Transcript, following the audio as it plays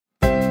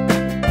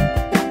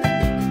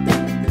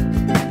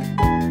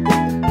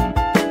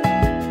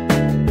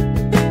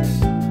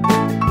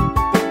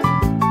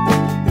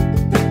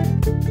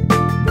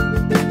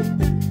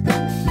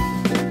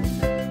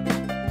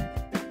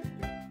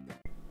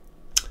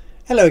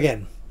Hello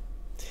again.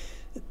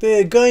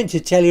 We're going to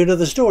tell you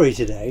another story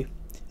today.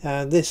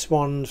 This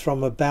one's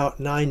from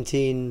about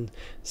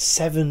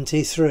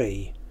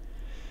 1973.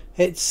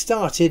 It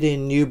started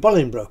in New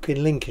Bolingbroke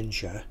in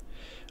Lincolnshire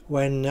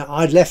when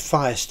I'd left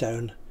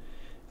Firestone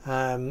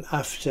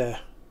after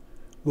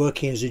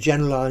working as a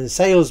general line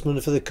salesman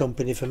for the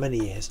company for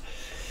many years.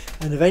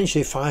 And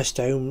eventually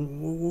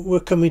Firestone were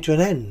coming to an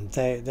end.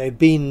 They'd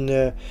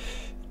been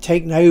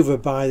taken over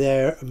by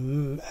their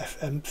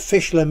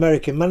official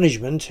American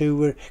management, who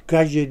were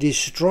gradually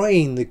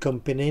destroying the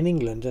company in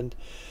England, and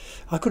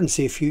I couldn't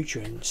see a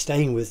future in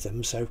staying with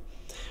them. So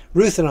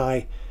Ruth and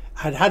I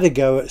had a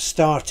go at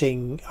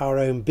starting our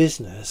own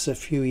business a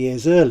few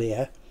years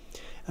earlier,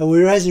 and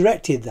we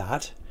resurrected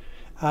that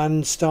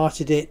and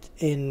started it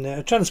in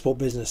a transport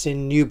business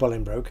in New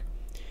Bolingbroke,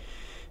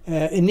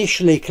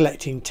 initially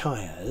collecting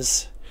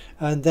tyres,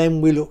 and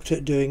then we looked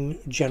at doing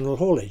general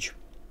haulage.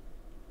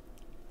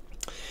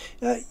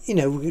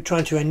 We were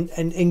trying to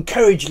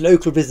encourage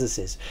local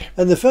businesses,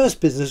 and the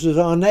first business was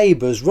our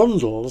neighbours,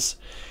 Rundle's.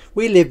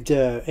 We lived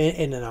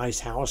in a nice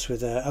house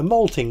with a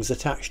maltings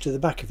attached to the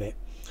back of it,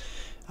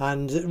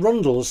 and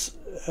Rundle's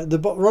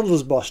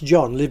boss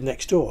John lived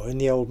next door in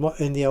the old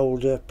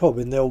pub,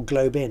 in the old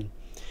Globe Inn.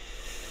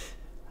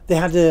 They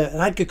had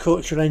an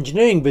agricultural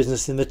engineering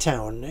business in the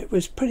town. It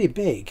was pretty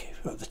big,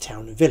 not the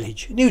town,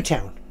 village,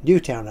 Newtown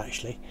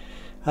actually,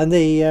 and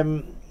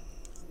the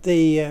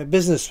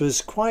business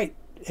was quite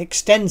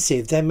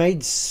extensive. They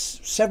made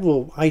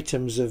several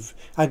items of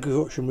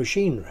agricultural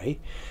machinery.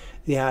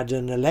 They had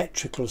an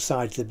electrical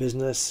side to the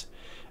business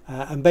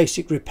and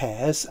basic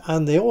repairs,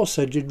 and they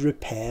also did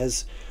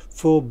repairs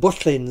for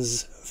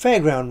Butlins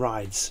fairground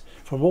rides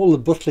from all the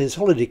Butlins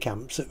holiday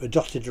camps that were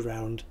dotted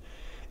around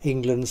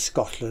England,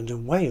 Scotland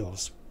and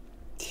Wales.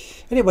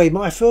 Anyway,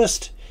 one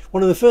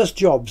of the first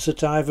jobs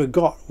that I ever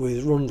got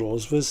with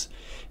Rundle's was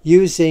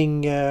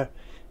using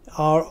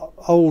our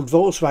old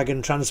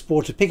Volkswagen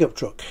Transporter pickup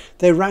truck.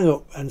 They rang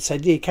up and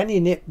said, "Hey, can you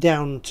nip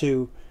down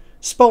to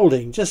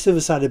Spalding, just the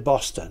other side of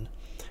Boston,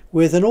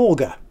 with an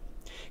auger?"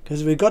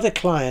 Because we've got a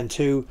client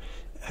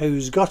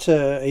he's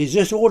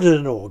just ordered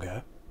an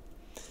auger,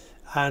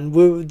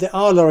 and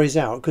our lorry's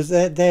out, because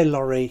their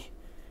lorry,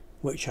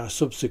 which I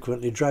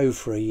subsequently drove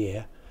for a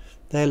year,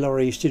 their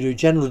lorry used to do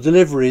general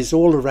deliveries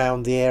all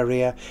around the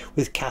area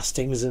with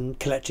castings and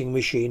collecting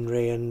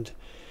machinery,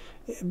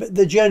 but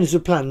the journeys were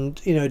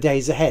planned,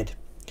 days ahead.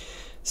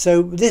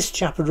 So this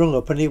chap had rung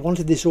up and he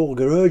wanted this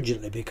auger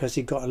urgently because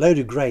he got a load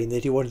of grain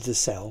that he wanted to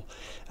sell,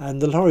 and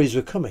the lorries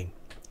were coming.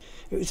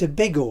 It was a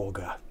big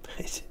auger.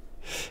 It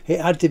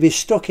had to be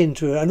stuck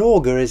into an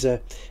auger is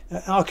an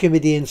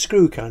Archimedean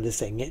screw kind of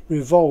thing. It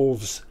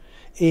revolves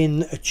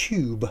in a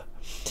tube,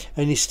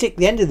 and you stick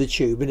the end of the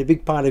tube in a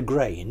big pile of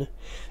grain,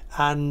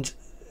 and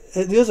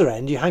at the other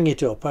end you hang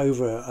it up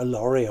over a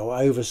lorry or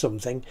over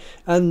something,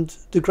 and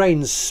the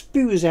grain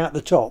spews out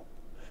the top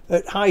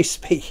at high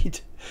speed,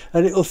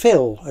 and it'll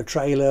fill a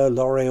trailer,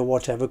 lorry or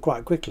whatever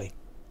quite quickly.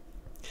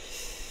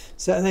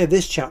 So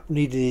this chap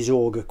needed his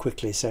auger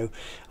quickly, so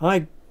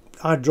I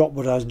dropped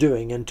what I was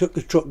doing and took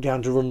the truck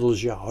down to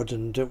Rundle's yard,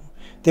 and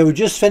they were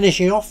just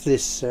finishing off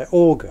this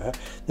auger.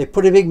 They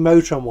put a big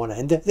motor on one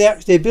end.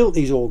 They built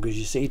these augers,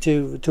 you see,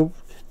 to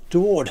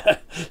order.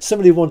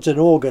 Somebody wanted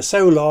an auger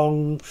so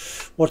long,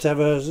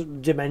 whatever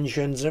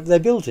dimensions, they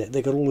built it.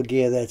 They got all the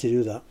gear there to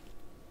do that.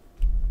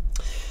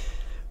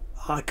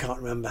 I can't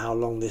remember how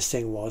long this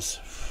thing was.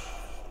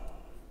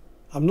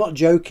 I'm not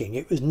joking,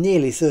 it was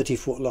nearly 30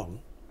 foot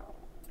long.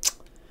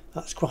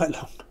 That's quite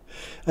long.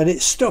 And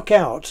it stuck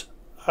out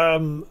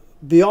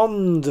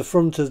beyond the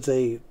front of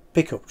the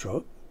pickup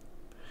truck.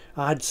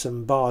 I had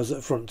some bars at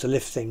the front to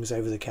lift things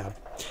over the cab,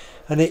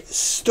 and it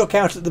stuck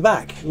out at the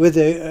back with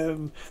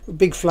a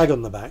big flag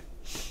on the back.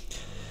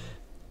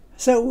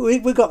 So we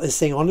got this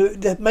thing on.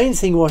 The main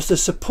thing was to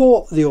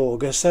support the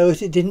auger so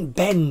that it didn't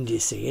bend, you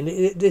see, and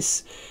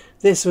this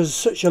was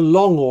such a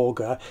long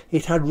auger.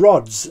 It had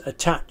rods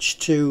attached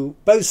to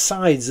both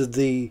sides of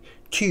the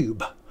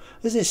tube.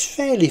 There's this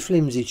fairly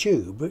flimsy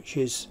tube,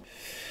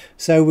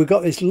 so we've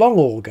got this long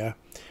auger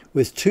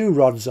with two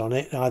rods on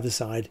it either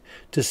side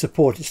to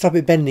support it, stop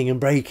it bending and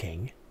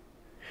breaking.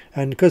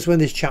 And because when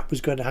this chap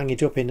was going to hang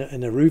it up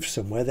in a roof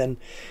somewhere, then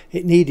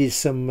it needed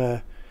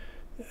some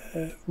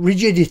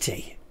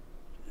rigidity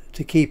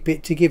to give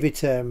it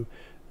some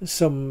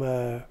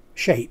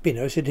shape, so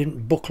it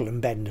didn't buckle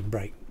and bend and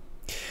break.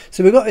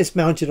 So we got this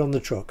mounted on the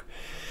truck,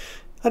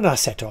 and I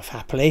set off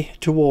happily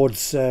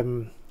towards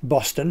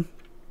Boston.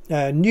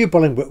 New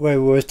Bolingbroke,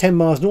 where we were 10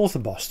 miles north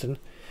of Boston,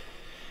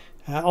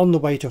 on the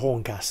way to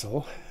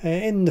Horncastle,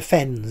 in the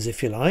fens,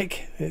 if you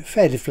like,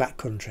 fairly flat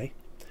country.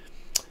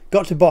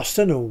 Got to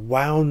Boston and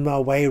wound my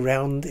way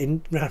round.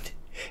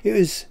 It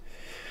was,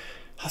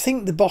 I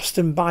think the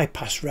Boston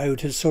bypass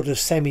road had sort of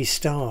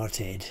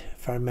semi-started,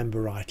 if I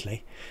remember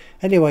rightly.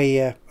 Anyway,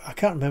 I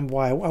can't remember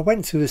why. I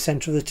went through the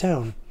centre of the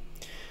town.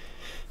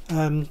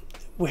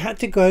 We had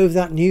to go over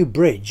that new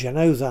bridge, I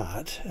know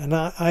that, and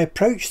I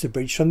approached the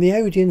bridge from the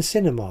Odeon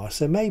cinema,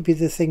 so maybe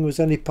the thing was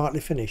only partly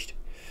finished.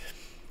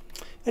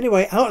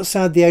 Anyway,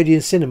 outside the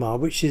Odeon cinema,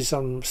 which is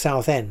on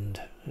South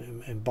End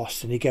in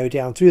Boston, you go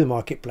down through the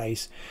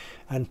marketplace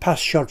and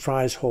past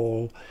Shodfriars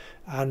Hall,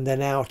 and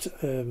then out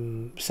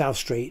South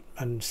Street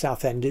and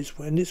South End. It's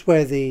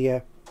where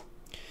the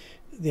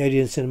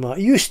Odeon cinema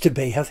used to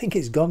be. I think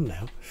it's gone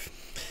now.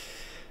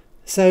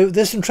 So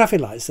there's some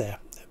traffic lights there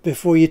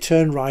before you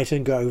turn right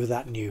and go over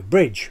that new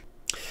bridge.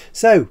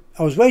 So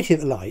I was waiting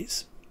at the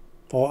lights,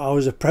 or I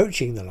was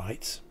approaching the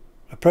lights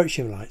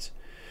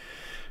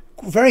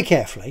very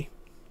carefully,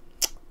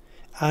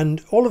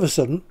 and all of a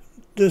sudden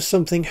there's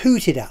something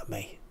hooted at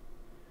me,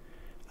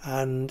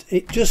 and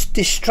it just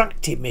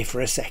distracted me for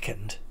a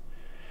second.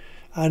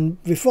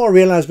 And before I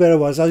realised where I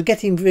was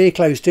getting very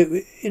close to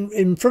it.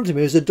 In front of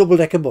me was a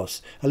double-decker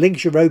bus, a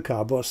Lincolnshire road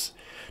car bus,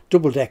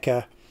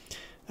 double-decker,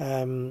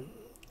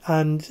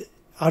 and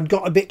I'd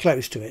got a bit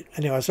close to it.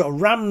 Anyway, I sort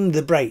of rammed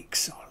the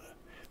brakes,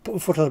 put my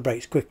foot on the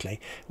brakes quickly.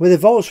 With a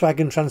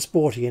Volkswagen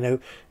Transporter, you know,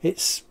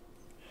 it's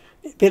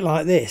a bit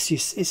like this.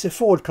 It's a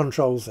forward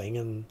control thing,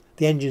 and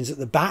the engine's at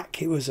the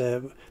back. It was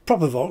a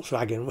proper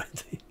Volkswagen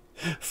with the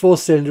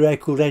 4-cylinder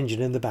air-cooled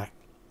engine in the back.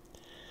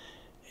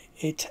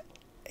 It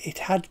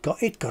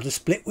got a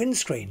split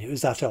windscreen. It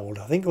was that old,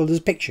 I think. Well, there's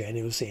a picture and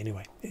you'll see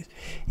anyway.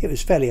 It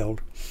was fairly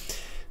old.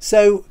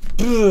 So,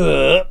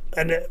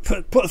 and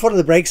put the foot on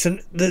the brakes,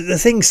 and the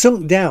thing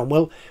sunk down.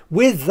 Well,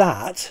 with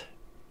that,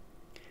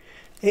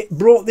 it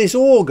brought this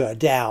auger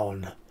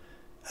down.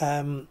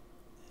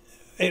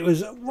 It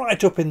was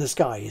right up in the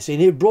sky, you see,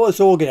 and it brought this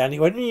auger down. It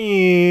went,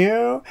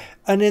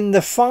 and in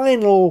the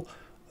final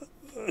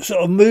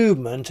sort of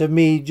movement of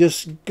me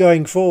just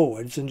going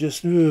forwards and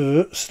just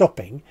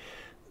stopping,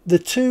 the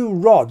two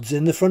rods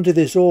in the front of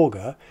this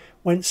auger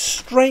went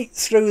straight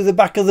through the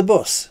back of the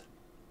bus,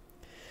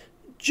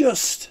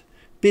 just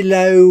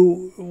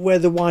below where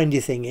the windy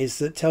thing is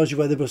that tells you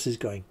where the bus is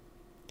going.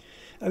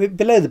 I mean,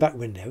 below the back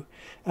window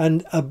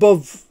and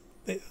above,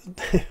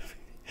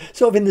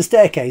 sort of in the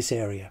staircase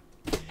area.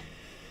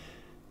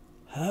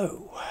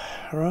 Oh,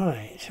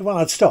 right. Well,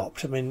 I'd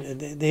stopped. I mean,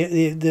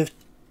 it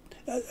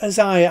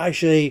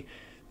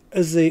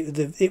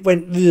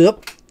went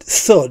up,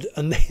 thud,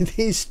 and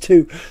these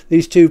two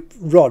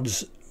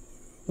rods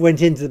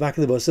went into the back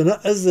of the bus, and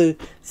as the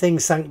thing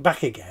sank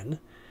back again,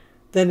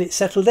 then it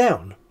settled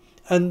down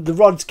and the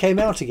rods came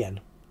out again,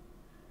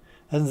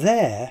 and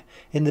there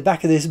in the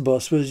back of this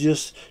bus was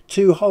just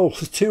two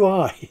holes, two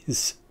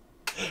eyes.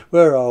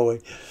 Where are we?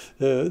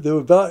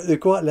 They're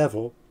quite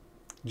level,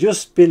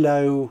 just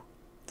below.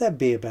 They'd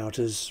be about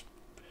as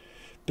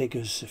big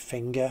as a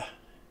finger.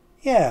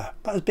 Yeah,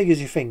 about as big as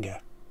your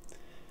finger.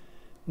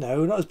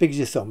 No, not as big as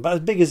your thumb, but as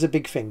big as a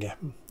big finger.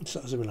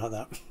 Something like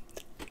that.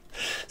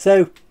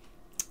 So,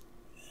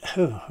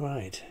 oh,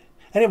 right.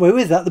 Anyway,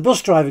 with that, the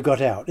bus driver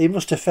got out. He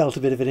must have felt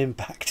a bit of an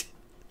impact.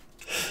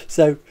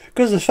 So,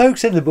 because the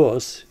folks in the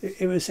bus, I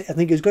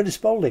think it was going to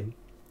Spalding.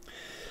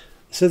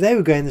 So they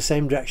were going the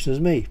same direction as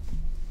me.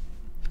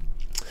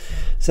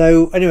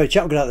 So anyway,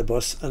 chap got out of the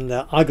bus, and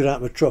I got out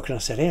of my truck, and I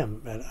said, "Hey,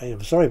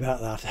 I'm sorry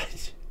about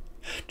that."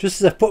 Just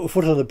as I put my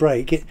foot on the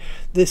brake,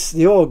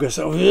 the auger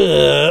sort of,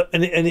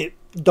 and it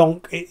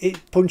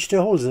punched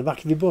two holes in the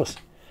back of your bus.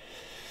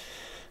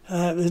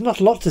 There's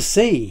not a lot to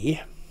see.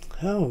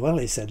 Oh well,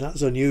 he said,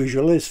 that's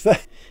unusual.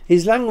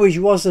 His language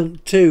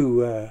wasn't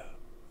too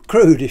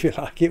crude, if you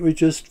like. It was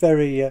just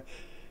very,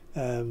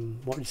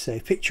 what do you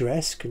say,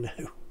 picturesque.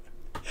 No.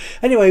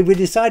 Anyway, we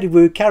decided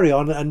we would carry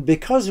on, and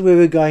because we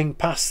were going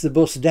past the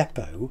bus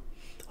depot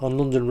on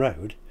London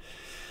Road,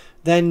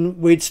 then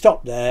we'd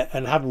stop there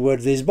and have a word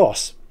with his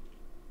boss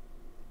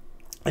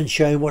and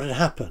show him what had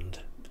happened.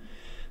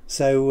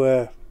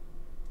 So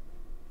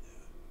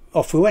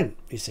off we went,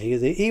 you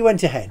see. He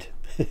went ahead.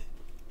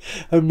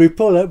 And we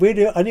pulled up.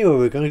 I knew where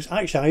we were going.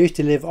 Actually, I used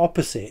to live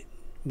opposite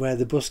where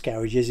the bus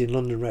garage is in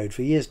London Road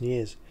for years and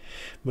years.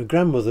 My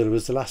grandmother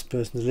was the last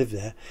person to live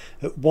there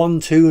at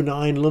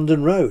 129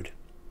 London Road.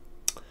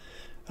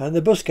 And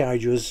the bus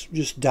garage was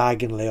just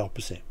diagonally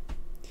opposite.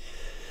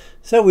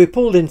 So we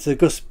pulled into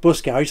the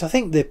bus garage. I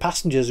think the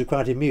passengers were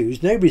quite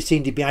amused. Nobody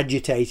seemed to be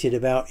agitated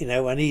about, you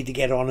know, I need to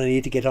get on, I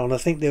need to get on. I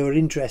think they were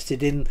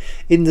interested in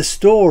the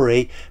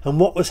story and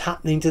what was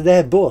happening to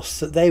their bus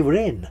that they were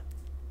in.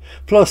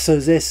 Plus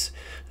there's this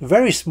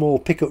very small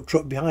pickup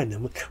truck behind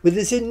them with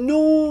this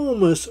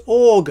enormous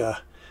auger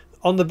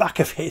on the back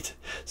of it,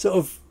 sort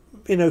of,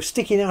 you know,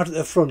 sticking out at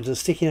the front and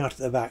sticking out at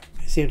the back.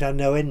 It seemed to have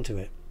no end to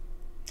it.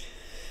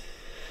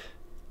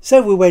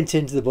 So we went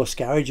into the bus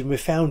garage and we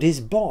found his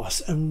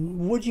boss,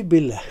 and would you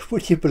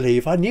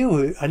believe I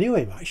knew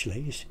him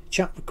actually. He's a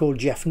chap called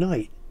Jeff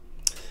Knight,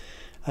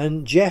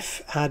 and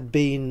Jeff had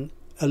been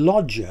a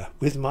lodger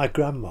with my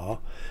grandma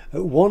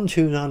at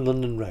 129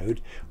 London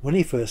Road when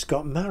he first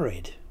got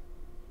married.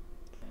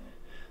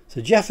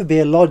 So Jeff would be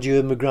a lodger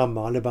with my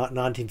grandma in about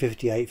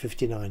 1958,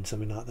 59,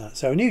 something like that.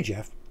 So I knew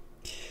Jeff.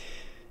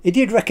 He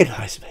did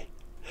recognise me,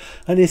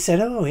 and he said,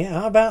 "Oh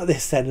yeah, how about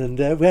this then?" And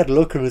we had a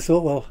look, and we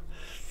thought, well,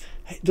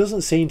 it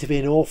doesn't seem to be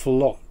an awful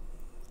lot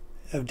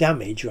of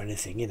damage or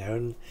anything, you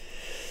know.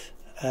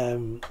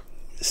 And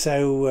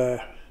so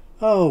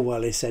Oh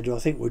well, he said, well, I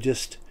think we'll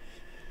just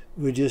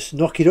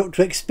knock it up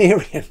to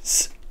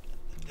experience.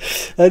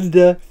 And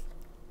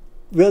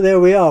well, there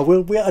we are.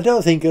 I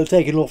don't think it'll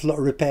take an awful lot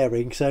of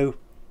repairing, so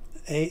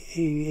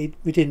we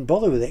didn't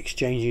bother with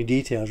exchanging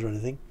details or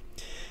anything.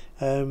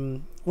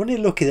 Wasn't it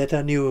lucky that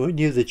I knew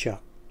the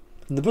chap?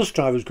 And the bus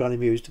driver was quite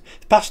amused.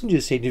 The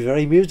passengers seemed to be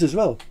very amused as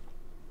well.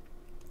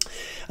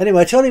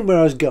 Anyway, I told him where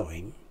I was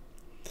going,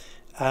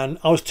 and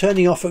I was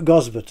turning off at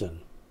Gosberton.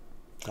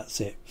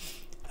 That's it.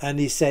 And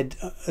he said,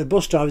 the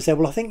bus driver said,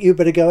 well, I think you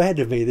better go ahead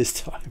of me this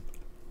time.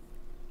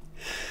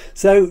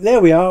 So there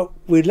we are.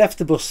 We'd left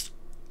the bus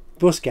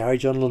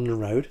garage on London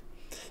Road.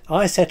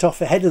 I set off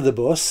ahead of the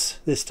bus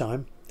this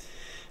time,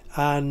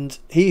 and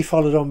he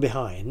followed on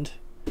behind.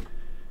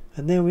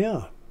 And there we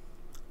are.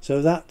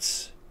 So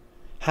that's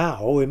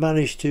how we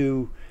managed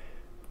to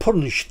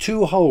punch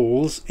 2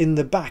 holes in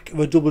the back of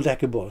a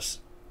double-decker bus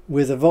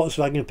with a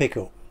Volkswagen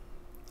pickup.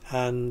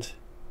 And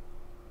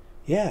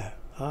yeah,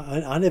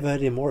 I never heard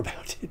any more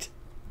about it.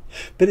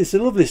 But it's a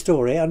lovely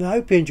story, and I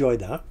hope you enjoyed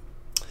that.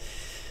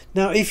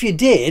 Now, if you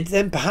did,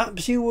 then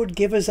perhaps you would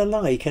give us a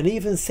like and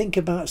even think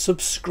about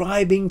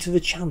subscribing to the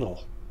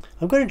channel.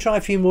 I'm going to try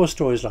a few more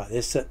stories like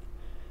this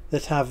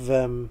that have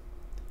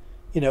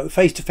you know,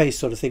 face-to-face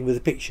sort of thing with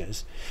the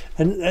pictures,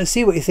 and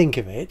see what you think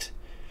of it.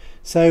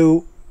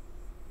 So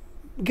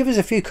give us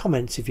a few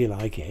comments if you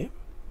like it.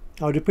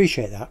 I would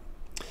appreciate that.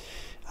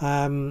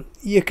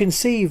 You can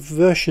see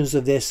versions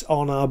of this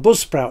on our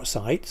Buzzsprout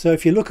site, so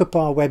if you look up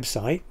our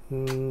website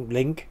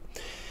link,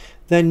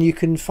 then you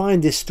can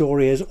find this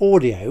story as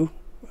audio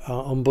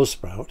on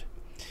Buzzsprout.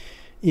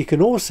 You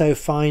can also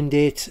find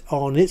it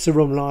on It's a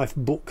Rum Life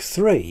Book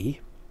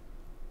 3,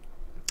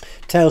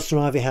 Tales from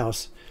Ivy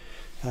House,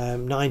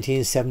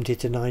 1970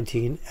 to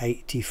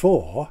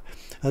 1984,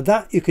 and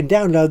that you can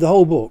download the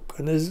whole book,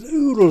 and there's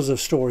oodles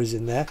of stories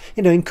in there,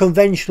 you know, in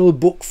conventional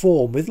book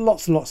form with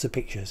lots and lots of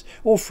pictures,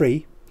 all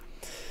free.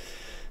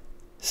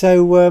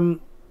 So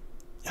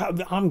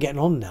I'm getting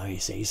on now, you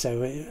see,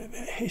 so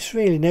it's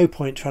really no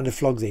point trying to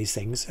flog these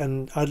things,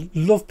 and I'd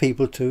love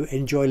people to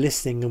enjoy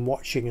listening and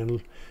watching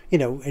and, you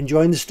know,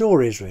 enjoying the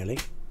stories really,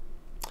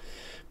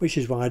 which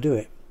is why I do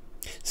it.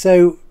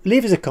 So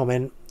leave us a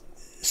comment,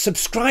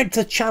 subscribe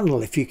to the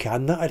channel if you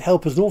can, that would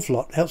help us an awful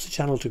lot, helps the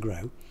channel to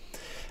grow,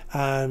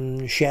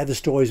 and share the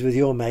stories with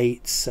your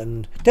mates,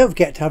 and don't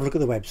forget to have a look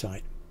at the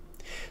website.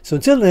 So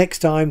until the next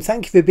time,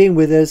 thank you for being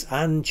with us,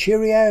 and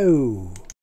cheerio.